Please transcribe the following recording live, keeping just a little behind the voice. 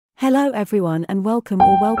Hello everyone and welcome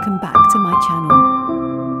back to my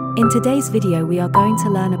channel. In today's video we are going to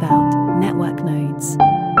learn about network nodes.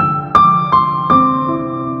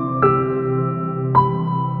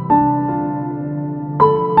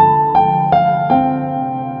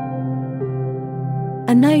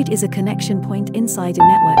 A node is a connection point inside a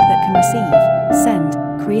network that can receive,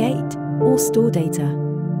 send, create, or store data.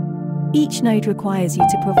 Each node requires you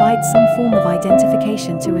to provide some form of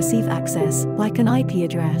identification to receive access, like an IP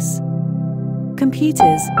address.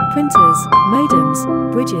 Computers, printers,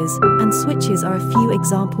 modems, bridges, and switches are a few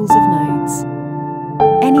examples of nodes.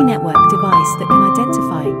 Any network device that can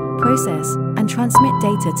identify, process, and transmit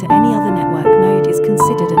data to any other network node is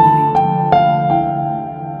considered a node.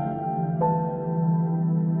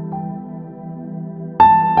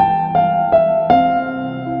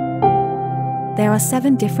 There are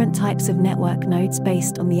 7 different types of network nodes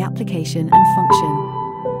based on the application and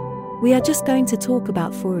function. We are just going to talk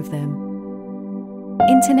about 4 of them.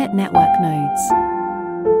 Internet network nodes,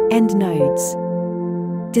 end nodes,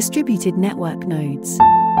 distributed network nodes,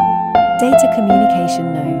 data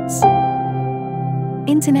communication nodes.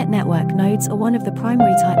 Internet network nodes are one of the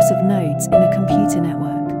primary types of nodes in a computer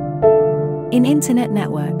network. In internet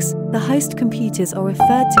networks, the host computers are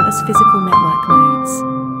referred to as physical network nodes.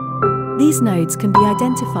 These nodes can be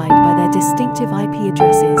identified by their distinctive IP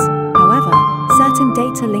addresses. However, certain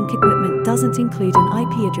data link equipment doesn't include an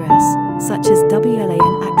IP address, such as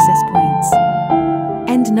WLAN access points.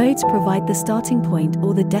 End nodes provide the starting point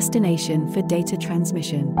or the destination for data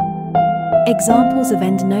transmission. Examples of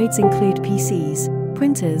end nodes include PCs,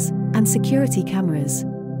 printers, and security cameras.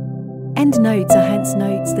 End nodes are hence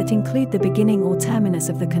nodes that include the beginning or terminus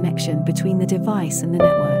of the connection between the device and the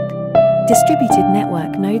network. Distributed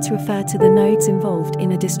network nodes refer to the nodes involved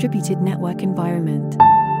in a distributed network environment.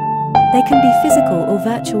 They can be physical or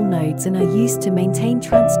virtual nodes and are used to maintain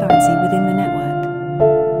transparency within the network.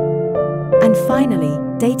 And finally,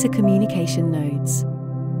 data communication nodes.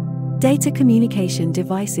 Data communication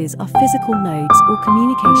devices are physical nodes or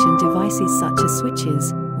communication devices such as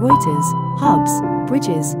switches, routers, hubs,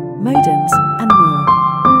 bridges, modems, and more.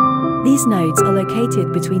 These nodes are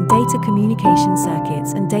located between data communication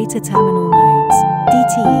circuits and data terminal nodes,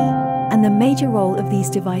 DTE, and the major role of these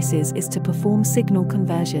devices is to perform signal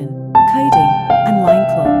conversion, coding, and line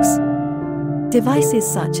clocks.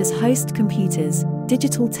 Devices such as host computers,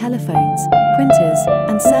 digital telephones, printers,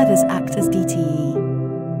 and servers act as DTE.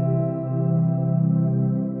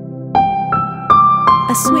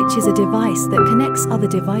 A switch is a device that connects other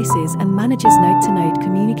devices and manages node-to-node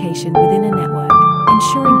communication within a network,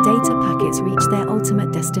 ensuring data packets reach their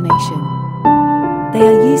ultimate destination. They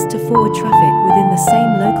are used to forward traffic within the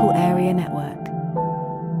same local area network.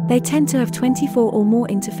 They tend to have 24 or more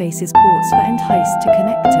interfaces ports for end hosts to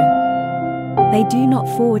connect to. They do not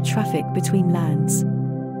forward traffic between LANs.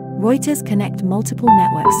 Routers connect multiple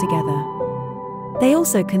networks together. They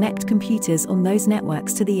also connect computers on those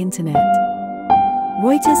networks to the internet.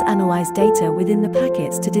 Routers analyze data within the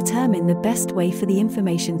packets to determine the best way for the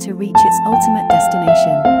information to reach its ultimate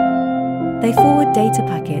destination. They forward data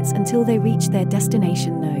packets until they reach their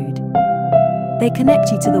destination node. They connect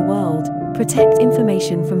you to the world, protect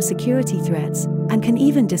information from security threats, and can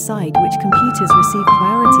even decide which computers receive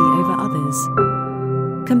priority over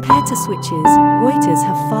others. Compared to switches, routers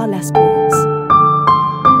have far less ports.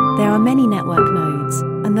 There are many network nodes,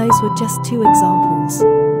 and those were just 2 examples.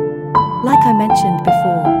 Like I mentioned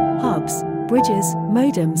before, hubs, bridges,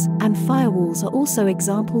 modems, and firewalls are also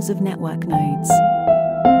examples of network nodes.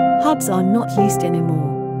 Hubs are not used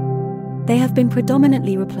anymore. They have been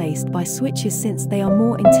predominantly replaced by switches since they are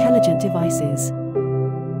more intelligent devices.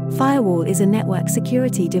 Firewall is a network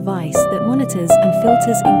security device that monitors and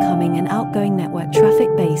filters incoming and outgoing network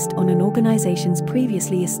traffic based on an organization's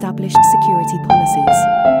previously established security policies.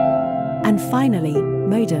 And finally,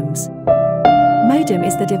 modems. Modem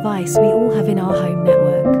is the device we all have in our home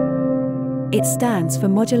network. It stands for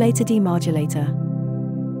modulator demodulator.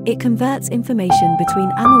 It converts information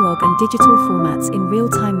between analog and digital formats in real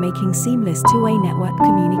time, making seamless two-way network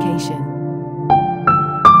communication.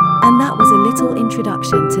 And that was a little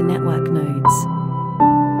introduction to network nodes.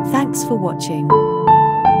 Thanks for watching.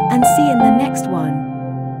 And see you in the next one.